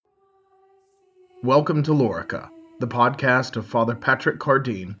Welcome to Lorica, the podcast of Father Patrick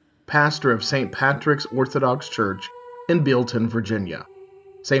Cardine, pastor of St. Patrick's Orthodox Church in Bealton, Virginia.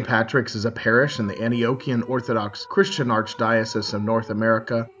 St. Patrick's is a parish in the Antiochian Orthodox Christian Archdiocese of North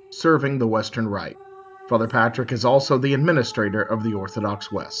America, serving the Western Rite. Father Patrick is also the administrator of the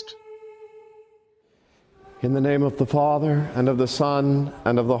Orthodox West. In the name of the Father, and of the Son,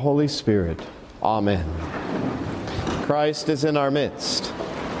 and of the Holy Spirit. Amen. Christ is in our midst.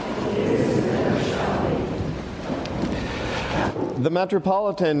 The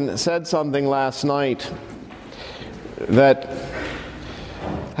Metropolitan said something last night that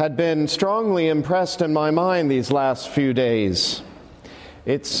had been strongly impressed in my mind these last few days.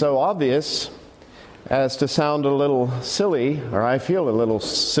 It's so obvious as to sound a little silly, or I feel a little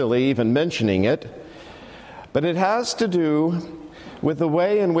silly even mentioning it, but it has to do with the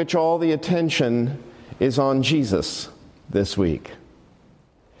way in which all the attention is on Jesus this week.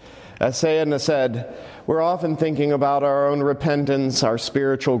 As Sayana said, we're often thinking about our own repentance, our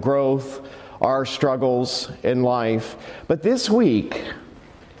spiritual growth, our struggles in life. But this week,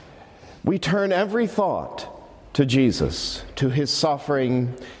 we turn every thought to Jesus, to his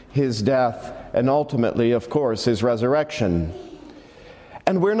suffering, his death, and ultimately, of course, his resurrection.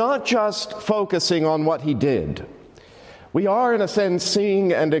 And we're not just focusing on what he did. We are, in a sense,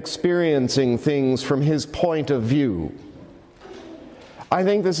 seeing and experiencing things from his point of view. I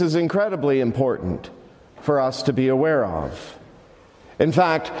think this is incredibly important for us to be aware of. In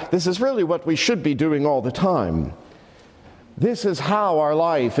fact, this is really what we should be doing all the time. This is how our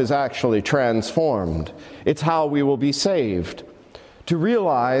life is actually transformed. It's how we will be saved. To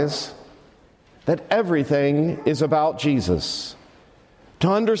realize that everything is about Jesus. To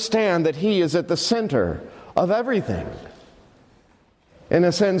understand that he is at the center of everything. In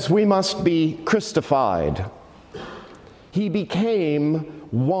a sense, we must be Christified. He became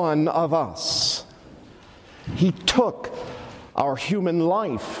one of us. He took our human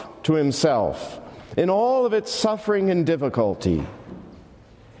life to himself in all of its suffering and difficulty.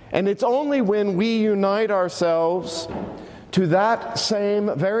 And it's only when we unite ourselves to that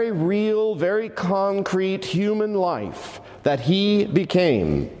same very real, very concrete human life that he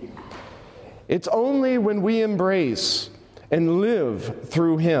became. It's only when we embrace and live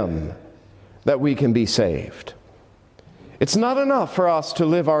through him that we can be saved. It's not enough for us to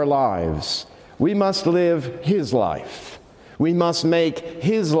live our lives. We must live his life. We must make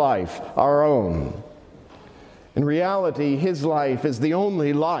his life our own. In reality, his life is the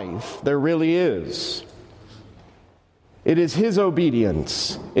only life there really is. It is his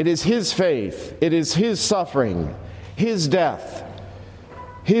obedience. It is his faith. It is his suffering, his death,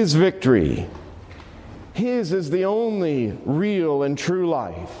 his victory. His is the only real and true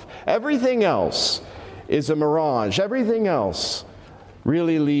life. Everything else is a mirage. Everything else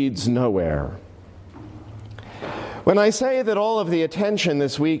really leads nowhere. When I say that all of the attention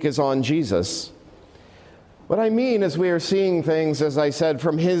this week is on Jesus, what I mean is we are seeing things, as I said,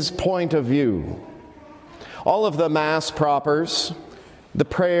 from his point of view. All of the Mass propers, the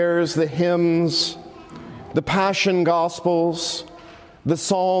prayers, the hymns, the Passion Gospels, the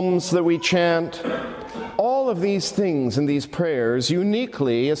Psalms that we chant, all of these things and these prayers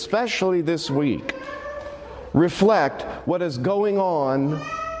uniquely, especially this week, reflect what is going on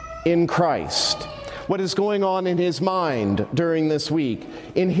in Christ, what is going on in his mind during this week,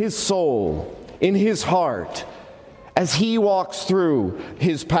 in his soul, in his heart, as he walks through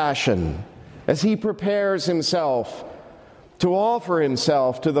his passion, as he prepares himself to offer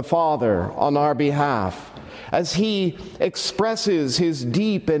himself to the Father on our behalf, as he expresses his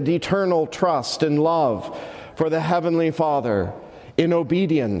deep and eternal trust and love for the Heavenly Father in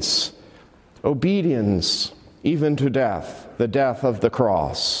obedience even to death, the death of the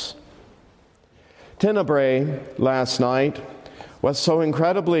cross. Tenebrae last night was so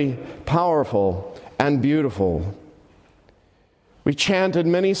incredibly powerful and beautiful. We chanted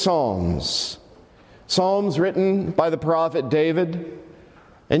many psalms written by the prophet David,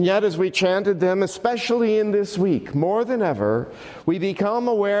 and yet as we chanted them, especially in this week, more than ever, we become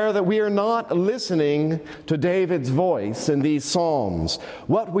aware that we are not listening to David's voice in these psalms.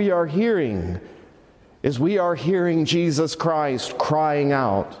 What we are hearing is we are hearing Jesus Christ crying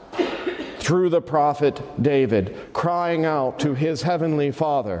out through the prophet David, crying out to his heavenly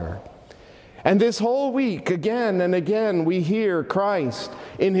Father. And this whole week, again and again, we hear Christ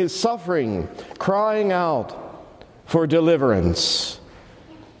in his suffering crying out for deliverance.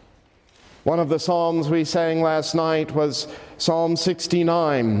 One of the psalms we sang last night was Psalm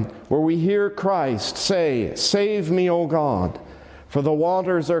 69, where we hear Christ say, "Save me, O God, for the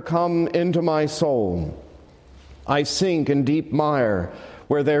waters are come into my soul. I sink in deep mire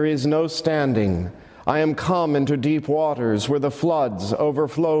where there is no standing. I am come into deep waters where the floods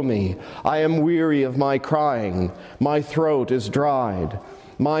overflow me. I am weary of my crying. My throat is dried.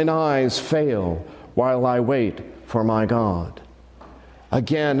 Mine eyes fail while I wait for my God.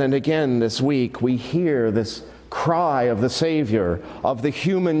 Again and again this week we hear this cry of the Savior, of the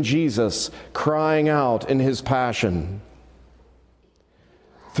human Jesus crying out in his passion.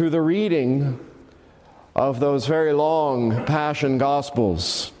 Through the reading of those very long Passion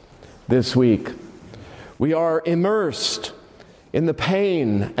Gospels this week, we are immersed in the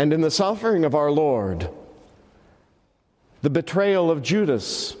pain and in the suffering of our Lord. The betrayal of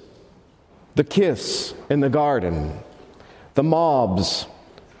Judas, the kiss in the garden, the mobs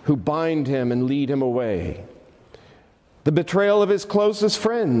who bind him and lead him away, the betrayal of his closest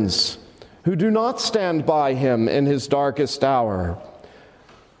friends who do not stand by him in his darkest hour,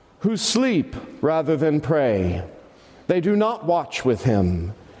 who sleep rather than pray. They do not watch with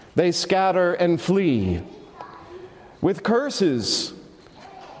him. They scatter and flee. With curses,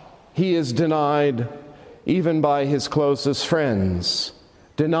 he is denied even by his closest friends.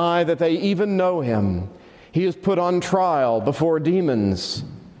 Deny that they even know him. He is put on trial before demons.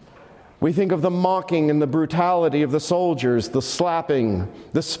 We think of the mocking and the brutality of the soldiers, the slapping,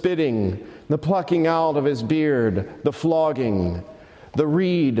 the spitting, the plucking out of his beard, the flogging, the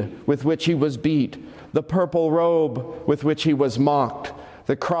reed with which he was beat, the purple robe with which he was mocked,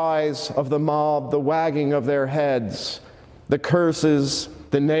 the cries of the mob, the wagging of their heads, the curses,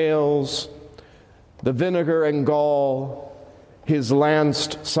 the nails, the vinegar and gall, his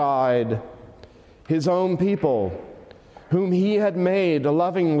lanced side, his own people, whom he had made,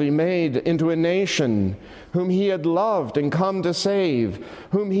 lovingly made into a nation, whom he had loved and come to save,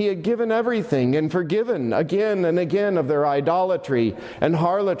 whom he had given everything and forgiven again and again of their idolatry and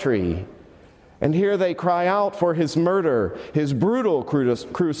harlotry. And here they cry out for his murder, his brutal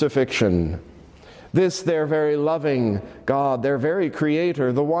crucifixion. This their very loving God, their very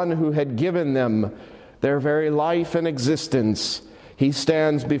Creator, the one who had given them their very life and existence, he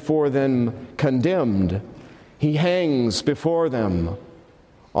stands before them condemned. He hangs before them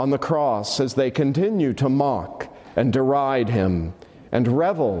on the cross as they continue to mock and deride him and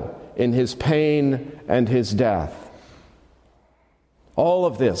revel in his pain and his death. All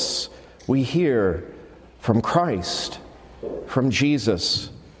of this we hear from Christ, from Jesus,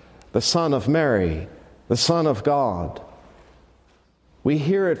 the Son of Mary, the Son of God. We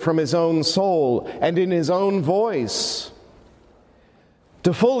hear it from his own soul and in his own voice.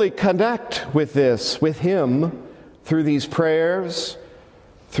 To fully connect with this, with him, through these prayers,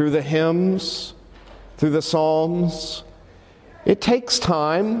 through the hymns, through the psalms, it takes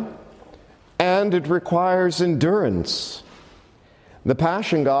time and it requires endurance. The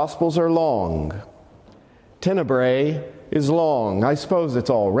Passion Gospels are long. Tenebrae is long. I suppose it's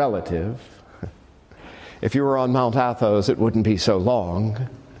all relative. If you were on Mount Athos, it wouldn't be so long.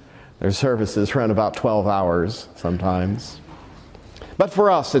 Their services run about 12 hours sometimes. But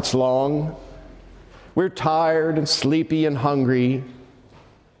for us, it's long. We're tired and sleepy and hungry.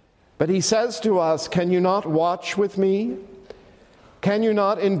 But he says to us, can you not watch with me? Can you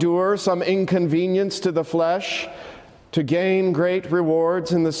not endure some inconvenience to the flesh to gain great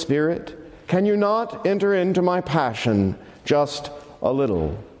rewards in the spirit? Can you not enter into my passion just a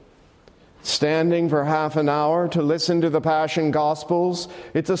little? Standing for half an hour to listen to the Passion Gospels,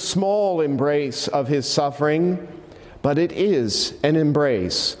 it's a small embrace of his suffering, but it is an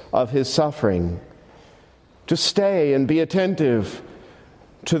embrace of his suffering. To stay and be attentive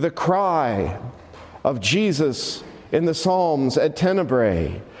to the cry of Jesus in the Psalms at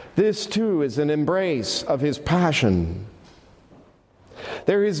Tenebrae, this too is an embrace of his passion.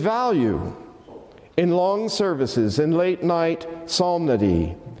 There is value in long services, in late night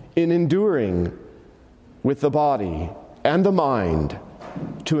psalmody, in enduring with the body and the mind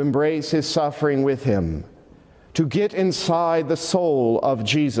to embrace his suffering with him, to get inside the soul of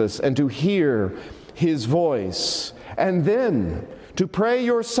Jesus and to hear his voice, and then to pray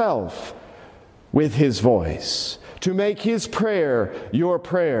yourself with his voice, to make his prayer your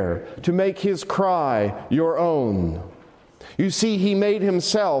prayer, to make his cry your own. You see, he made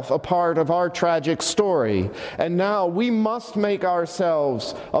himself a part of our tragic story, and now we must make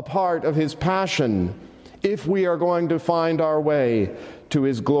ourselves a part of his passion if we are going to find our way to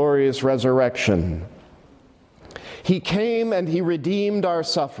his glorious resurrection. He came and he redeemed our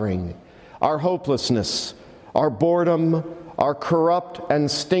suffering, our hopelessness, our boredom, our corrupt and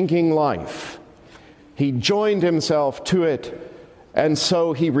stinking life. He joined himself to it, and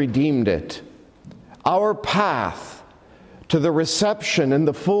so he redeemed it. Our path to the reception and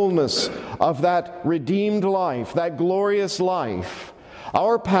the fullness of that redeemed life, that glorious life,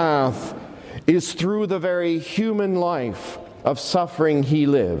 Our path is through the very human life of suffering he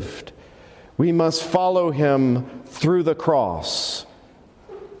lived. We must follow him through the cross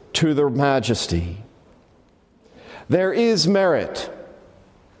to the majesty. There is merit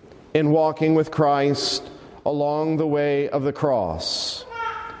in walking with Christ along the way of the cross.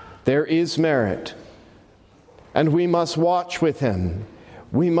 There is merit, and we must watch with him.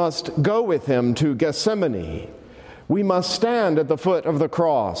 We must go with him to Gethsemane. We must stand at the foot of the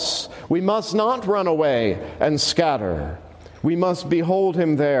cross. We must not run away and scatter. We must behold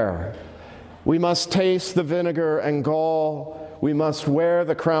him there. We must taste the vinegar and gall. We must wear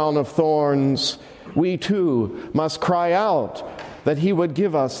the crown of thorns. We too must cry out that he would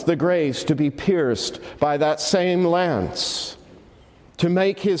give us the grace to be pierced by that same lance, to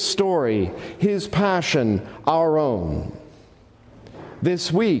make his story, his passion, our own.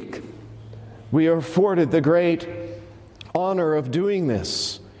 This week, we are afforded the great honor of doing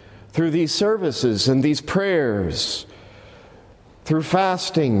this through these services and these prayers, through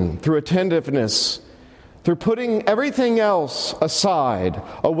fasting, through attentiveness, through putting everything else aside,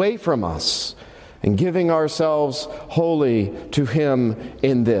 away from us, and giving ourselves wholly to him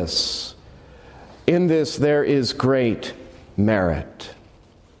in this. In this there is great merit.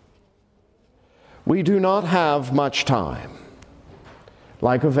 We do not have much time,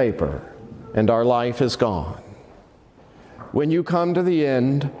 like a vapor, and our life is gone. When you come to the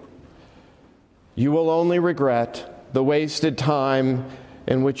end, you will only regret the wasted time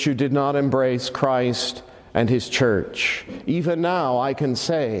in which you did not embrace Christ and his church. Even now I can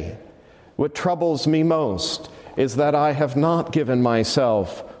say, what troubles me most is that I have not given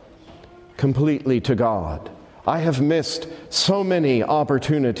myself completely to God. I have missed so many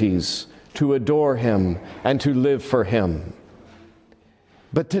opportunities to adore him and to live for him.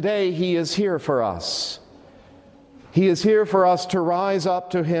 But today he is here for us. He is here for us to rise up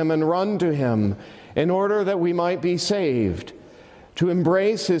to him and run to him in order that we might be saved, to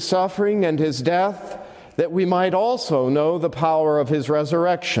embrace his suffering and his death, that we might also know the power of his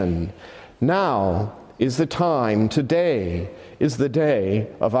resurrection. Now is the time, today is the day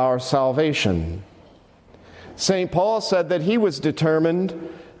of our salvation. St. Paul said that he was determined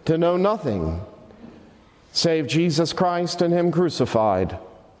to know nothing save Jesus Christ and him crucified.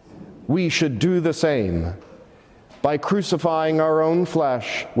 We should do the same by crucifying our own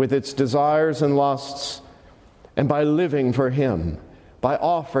flesh with its desires and lusts, and by living for him, by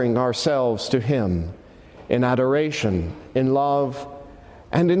offering ourselves to him in adoration, in love,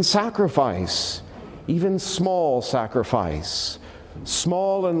 and in sacrifice, even small sacrifice,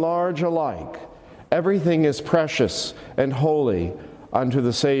 small and large alike. Everything is precious and holy unto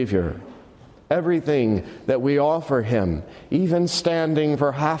the Savior. Everything that we offer him, even standing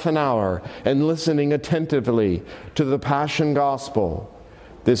for half an hour and listening attentively to the Passion Gospel,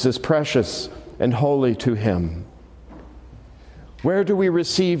 this is precious and holy to him. Where do we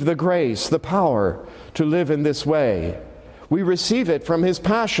receive the grace, the power to live in this way? We receive it from his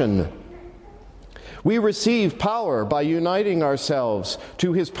passion. We receive power by uniting ourselves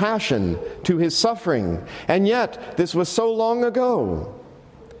to his passion, to his suffering. And yet, this was so long ago.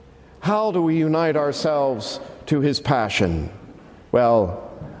 How do we unite ourselves to his passion?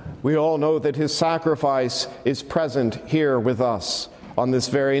 Well, we all know that his sacrifice is present here with us on this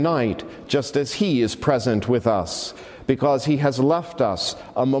very night, just as he is present with us, because he has left us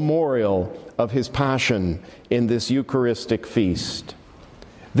a memorial of his passion in this Eucharistic feast.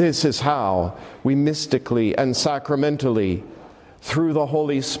 This is how we mystically and sacramentally, through the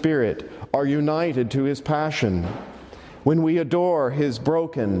Holy Spirit, are united to his passion. When we adore his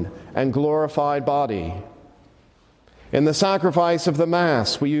broken and glorified body. In the sacrifice of the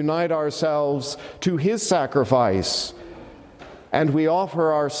Mass, we unite ourselves to his sacrifice, and we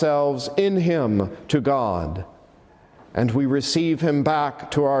offer ourselves in him to God, and we receive him back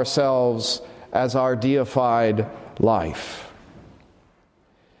to ourselves as our deified life.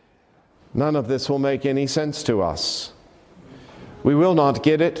 None of this will make any sense to us. We will not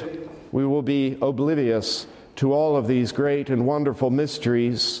get it. We will be oblivious to all of these great and wonderful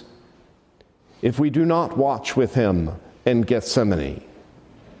mysteries if we do not watch with him in Gethsemane,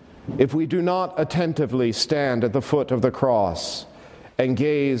 if we do not attentively stand at the foot of the cross and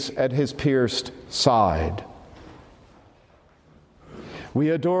gaze at his pierced side. We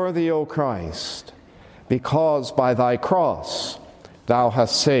adore thee, O Christ, because by thy cross thou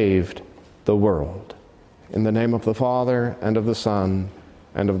hast saved the world. In the name of the Father, and of the Son,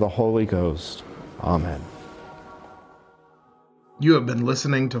 and of the Holy Ghost. Amen. You have been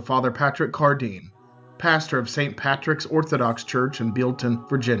listening to Father Patrick Cardeen, pastor of St. Patrick's Orthodox Church in Bealton,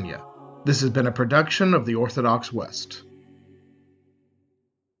 Virginia. This has been a production of the Orthodox West.